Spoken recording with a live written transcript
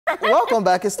Welcome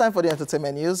back. It's time for the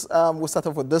entertainment news. We'll start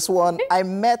off with this one. I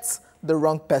met the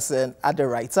wrong person at the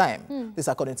right time. This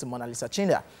according to Monalisa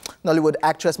Chinda. Nollywood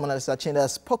actress Monalisa Chinda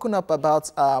has spoken up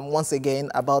about, once again,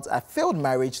 about a failed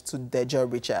marriage to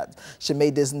Dejo Richards. She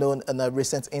made this known in a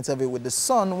recent interview with The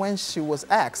Sun when she was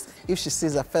asked if she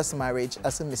sees her first marriage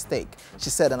as a mistake.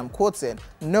 She said, and I'm quoting,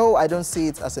 "No, I don't see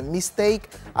it as a mistake.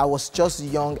 I was just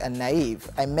young and naive.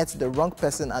 I met the wrong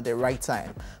person at the right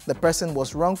time. The person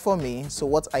was wrong for me, so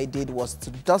what I did was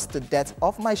to dust the dirt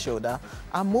off my shoulder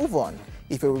and move on."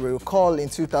 If you will recall, in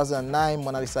 2009,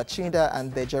 Monalisa Chinda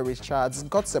and Dejo Richards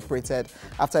got separated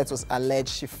after it was alleged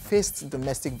she faced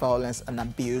domestic violence and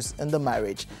abuse in the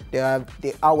marriage. They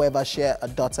however, share a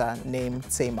daughter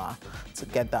named Tamar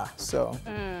together. So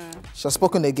she has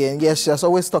spoken again. Yes, she has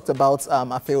always talked about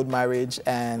a failed marriage,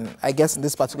 and I guess in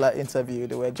this particular interview,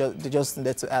 they just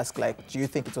needed to ask, like, do you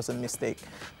think it was a mistake?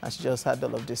 And she just had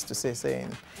all of this to say,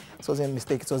 saying it wasn't a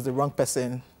mistake, it was the wrong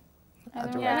person.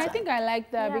 And I think I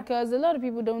like that because a lot of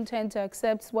people don't tend to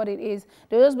accept what it is.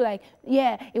 They'll just be like,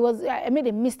 yeah, I made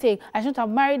a mistake. I shouldn't have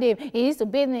married him. He used to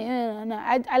beat me.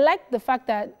 I like the fact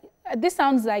that this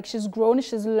sounds like she's grown,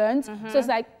 she's learned. So it's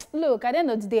like, look, at the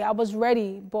end of the day, I was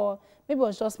ready, but maybe it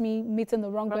was just me meeting the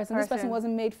wrong person. This person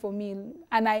wasn't made for me.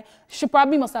 And she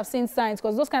probably must have seen signs,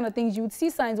 because those kind of things, you would see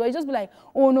signs where you just be like,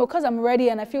 oh no, because I'm ready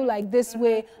and I feel like this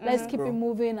way, let's keep it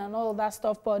moving and all of that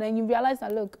stuff. But then you realize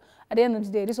that, look, at the end of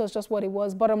the day, this was just what it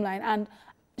was, bottom line. And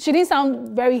she didn't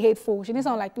sound very hateful. She didn't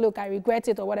sound like, look, I regret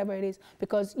it or whatever it is.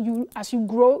 Because as you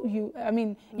grow, you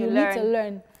need to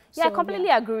learn. Yeah, I completely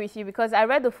agree with you, because I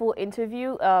read the full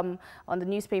interview on the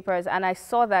newspapers, and I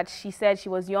saw that she said she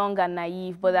was young and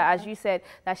naive, but that, as you said,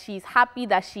 that she's happy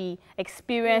that she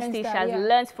experienced it, she has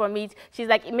learned from it. She's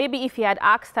like, maybe if he had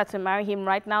asked her to marry him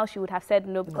right now, she would have said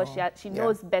no, because she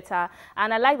knows better.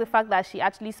 And I like the fact that she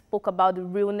actually spoke about the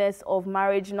realness of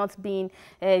marriage not being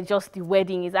just the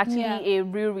wedding. It's actually a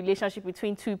real relationship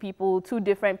between two people, two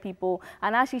different people.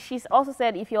 And actually, she's also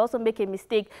said, if you also make a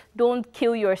mistake, don't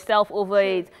kill yourself over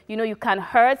it. You know, you can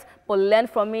hurt, but learn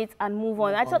from it and move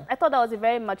on. I thought that was a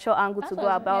very mature angle to go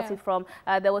about it from.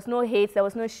 There was no hate, there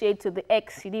was no shade to the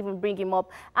ex. She didn't even bring him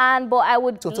up. But I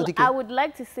would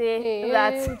like to say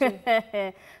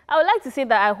that I would like to say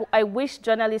that I wish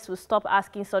journalists would stop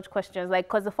asking such questions, like,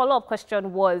 because the follow-up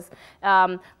question was,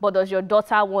 but does your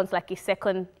daughter want like a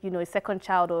second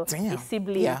child or a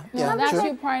sibling? That's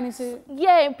your privacy.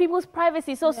 Yeah, people's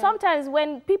privacy. So sometimes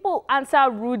when people answer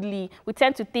rudely, we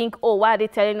tend to think, oh, why are they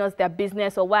telling us their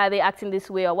business, or why are they acting this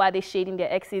way, or why are they shading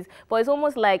their exes? But it's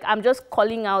almost like I'm just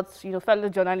calling out, fellow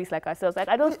journalists like ourselves. Like,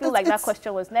 I don't feel like that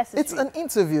question was necessary. It's an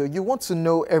interview. You want to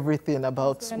know everything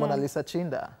about Monalisa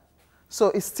Chinda. So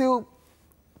it's still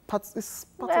part of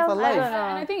her life. And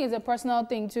I think it's a personal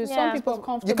thing too. Some people are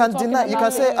comfortable. You can deny. You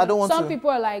can say, I don't want to. Some people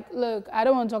are like, look, I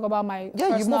don't want to talk about my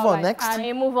personal you move on next. And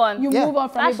you move on. You move on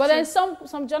from it. But then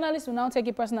some journalists will now take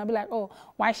it personal and be like, oh,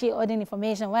 why is she holding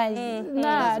information? Why is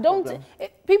nah, don't.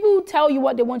 People tell you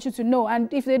what they want you to know,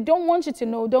 and if they don't want you to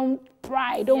know, don't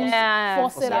pry. Don't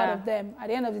force it out of them. At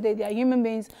the end of the day, they are human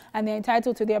beings and they're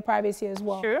entitled to their privacy as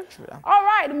well. True. All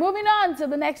right, moving on to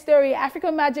the next story.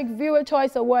 African Magic Viewer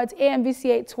Choice Awards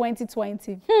AMVCA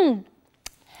 2020.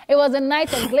 It was a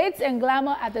night of glitz and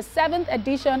glamour at the 7th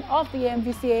edition of the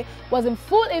AMVCA was in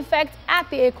full effect at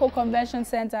the Eco Convention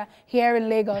Center here in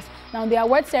Lagos. Now, the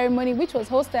award ceremony, which was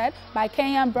hosted by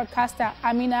Kenyan broadcaster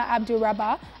Amina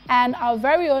Abdul-Rabah and our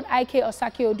very own Ike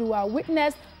Osaki-Oduwa,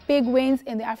 witnessed big wins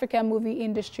in the African movie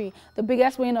industry. The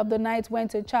biggest win of the night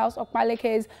went to Charles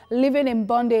Okpaleke's Living in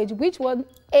Bondage, which won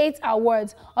 8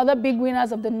 awards. Other big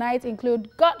winners of the night include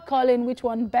God Calling, which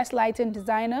won Best Lighting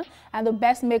Designer and the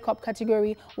Best Makeup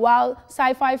category, while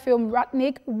sci-fi film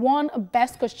Ratnik won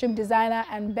Best Costume Designer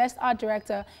and Best Art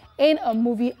Director in a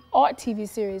movie or TV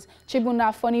series.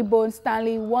 Chibuna Funny Bone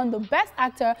Stanley won the Best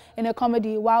Actor in a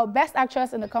Comedy, while Best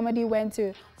Actress in a Comedy went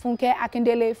to Funke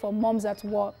Akindele for Moms at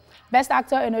War. Best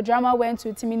Actor in a Drama went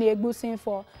to Timini Egbusin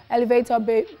for Elevator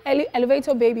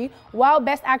Baby, while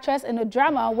Best Actress in a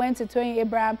Drama went to Toyin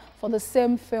Abraham for the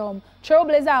same film.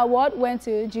 Trailblazer Award went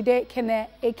to Jide Kene,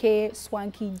 aka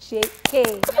Swanky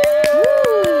JK.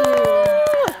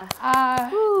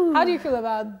 How do you feel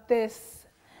about this?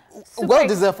 Well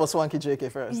deserved for Swanky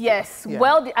JK first. Yes,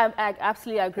 I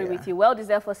absolutely agree with you. Well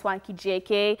deserved for Swanky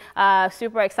JK.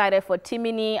 Super excited for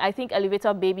Timini. I think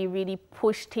Elevator Baby really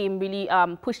pushed him,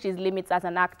 pushed his limits as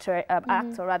an actor,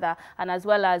 and as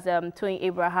well as Toyin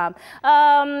Abraham.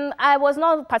 I was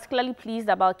not particularly pleased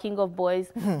about King of Boys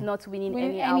not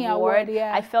winning any award.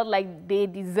 I felt like they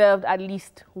deserved at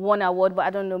least one award, but I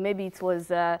don't know, maybe it was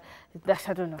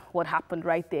I don't know what happened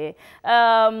right there.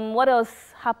 What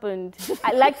else happened?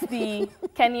 I liked the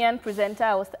Kenyan presenter.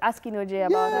 I was asking OJ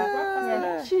about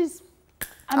her. She's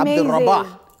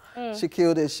amazing. She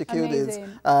killed it. She killed Amazing.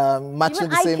 it. Matching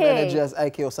the same energy as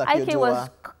Ike Osaki Ike was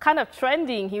kind of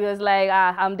trending. He was like,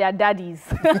 I'm their daddies.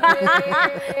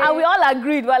 And we all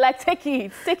agreed. We're like, take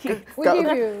it, take it.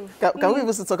 Can we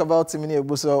also talk about Timini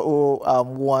Egbuso, who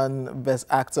won Best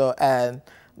Actor, and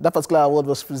that particular award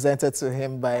was presented to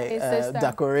him by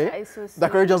Dakore.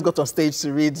 Dakore just got on stage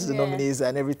to read the nominees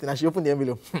and everything, and she opened the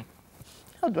envelope.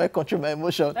 How do I control my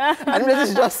emotion? And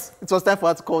immediately it was time for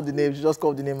her to call the name. She just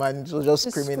called the name and she was just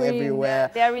screaming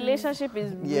everywhere. Their relationship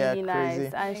is really nice.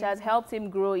 Crazy. And she has helped him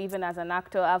grow even as an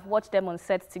actor. I've watched them on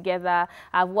sets together.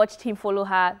 I've watched him follow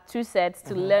her 2 sets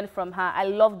to learn from her. I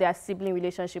love their sibling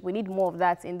relationship. We need more of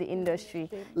that in the industry.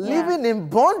 Living in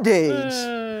Bondage.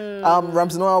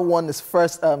 Ramsey Nouah won his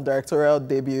first directorial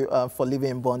debut for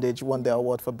Living in Bondage, won the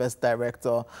award for Best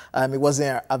Director. It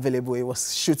wasn't available. It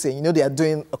was shooting. You know, they are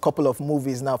doing a couple of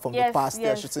movies now from the past.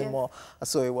 They're shooting more.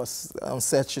 So it was on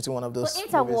set shooting one of those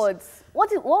movies. Awards. What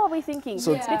are we thinking?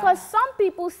 So because some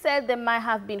people said there might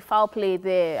have been foul play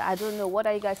there. I don't know. What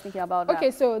are you guys thinking about that?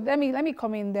 Okay, so let me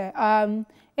come in there.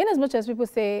 In as much as people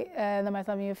say there might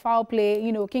have been foul play,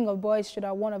 you know, King of Boys should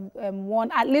have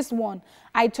won at least one.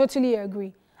 I totally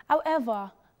agree. However,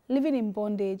 Living in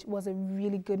Bondage was a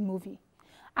really good movie.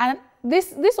 And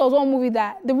this was one movie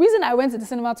that, the reason I went to the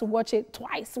cinema to watch it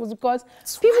twice was because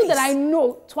people that I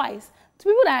know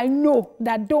people that I know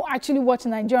that don't actually watch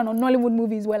Nigerian or Nollywood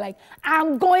movies were like,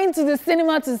 I'm going to the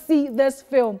cinema to see this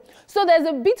film. So there's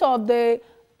a bit of the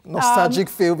nostalgic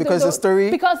feel because the story.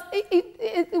 Because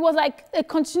it was like a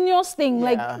continuous thing.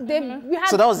 Like we had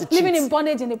so that was the Living in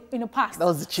Bondage in the past. That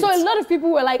was the cheat. So a lot of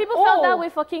people were like, people felt that way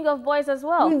for King of Boys as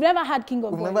well. We've never had King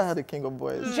of Boys. We've never had a King of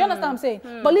Boys. Do you understand what I'm saying?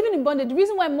 But Living in Bondage, the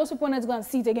reason why most people wanted to go and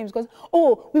see it again is because,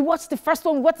 we watched the first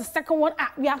one, we watched the second one,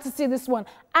 we have to see this one.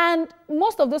 And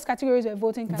most of those categories were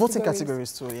voting categories. Voting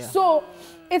categories too, yeah. So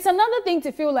it's another thing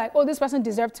to feel like, this person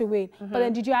deserved to win. But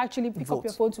then did you actually pick up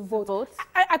your phone to vote?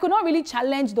 I could not really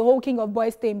challenge the whole King of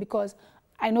Boys thing because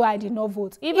I know I did not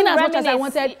vote. Even as much as I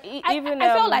wanted, I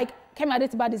felt like Kemi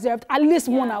Adetiba deserved at least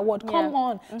one award. Come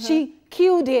on. She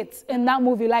killed it in that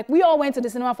movie. Like, we all went to the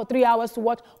cinema for 3 hours to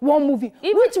watch one movie.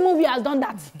 Which movie has done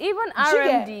that? Even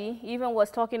RMD even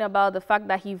was talking about the fact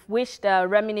that he wished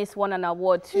Reminisce won an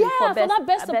award too for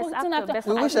best supporting actor.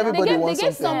 We wish everybody won something. They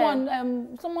gave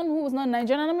someone who was not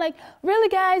Nigerian, and I'm like, really,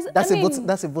 guys? That's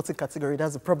a voting category.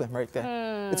 That's the problem right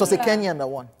there. It was a Kenyan that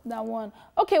won. That won.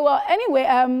 Okay, well, anyway,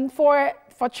 for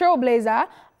Trailblazer,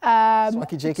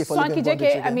 Swanky JK for Living in Bondage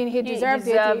again. I mean, he deserved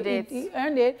it. He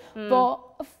earned it. But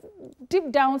deep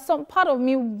down, some part of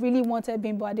me really wanted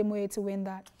Bimbo Ademoye to win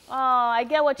that. Oh, I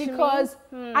get what you mean. Because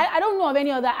I don't know of any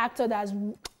other actor that's...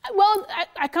 Well,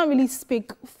 I can't really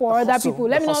speak for other people.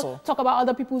 Let me not talk about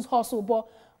other people's hustle, but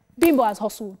Bimbo has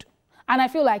hustled. And I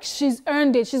feel like she's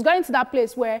earned it. She's gotten to that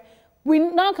place where we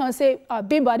now can say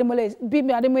Bimbo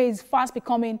Ademoye is fast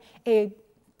becoming a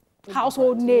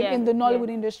household name in the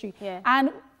Nollywood industry. And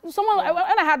someone,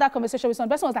 when I had that conversation with some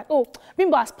person, was like,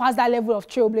 Bimbo has passed that level of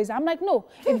Trailblazer. I'm like, no,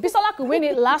 if Bisola could win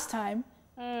it last time,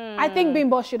 I think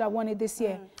Bimbo should have won it this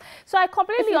year. So I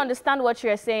completely understand what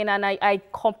you're saying, and I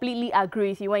completely agree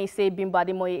with you when you say Bimbo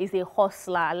Ademoye is a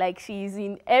hustler. Like, she's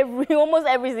in almost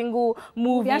every single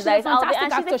movie that is out there,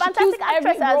 and she's a fantastic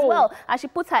actress as well. And she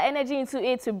puts her energy into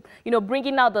it to,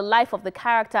 bringing out the life of the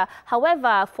character.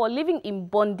 However, for Living in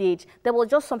Bondage, there was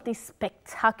just something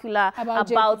spectacular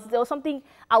there was something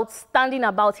outstanding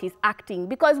about his acting,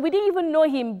 because we didn't even know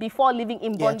him before Living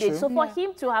in Bondage. So for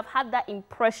him to have had that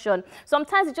impression,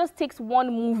 sometimes it just takes one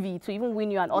movie to even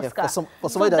win you an Oscar. For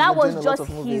somebody that was just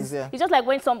movies, it's just like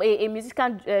when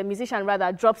a musician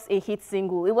drops a hit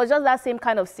single. It was just that same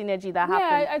kind of synergy that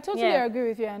happened. Yeah, I totally agree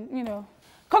with you. And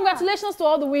congratulations to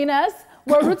all the winners.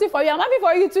 We're rooting for you. I'm happy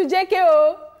for you too,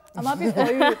 JKO. I'm happy for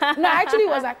you. No, I actually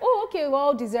was like, okay,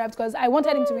 well deserved, because I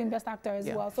wanted him to win Best Actor as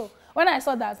well. So when I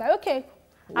saw that, I was like, okay.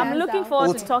 I'm looking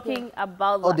forward to talking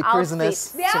about the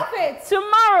craziness. The outfit.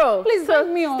 Tomorrow. Please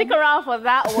bring me on. Stick around for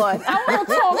that one. I want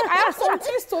to talk. I have some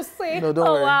things to say. No,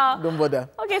 don't worry. Don't bother.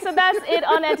 Okay, so that's it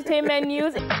on Entertainment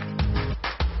News.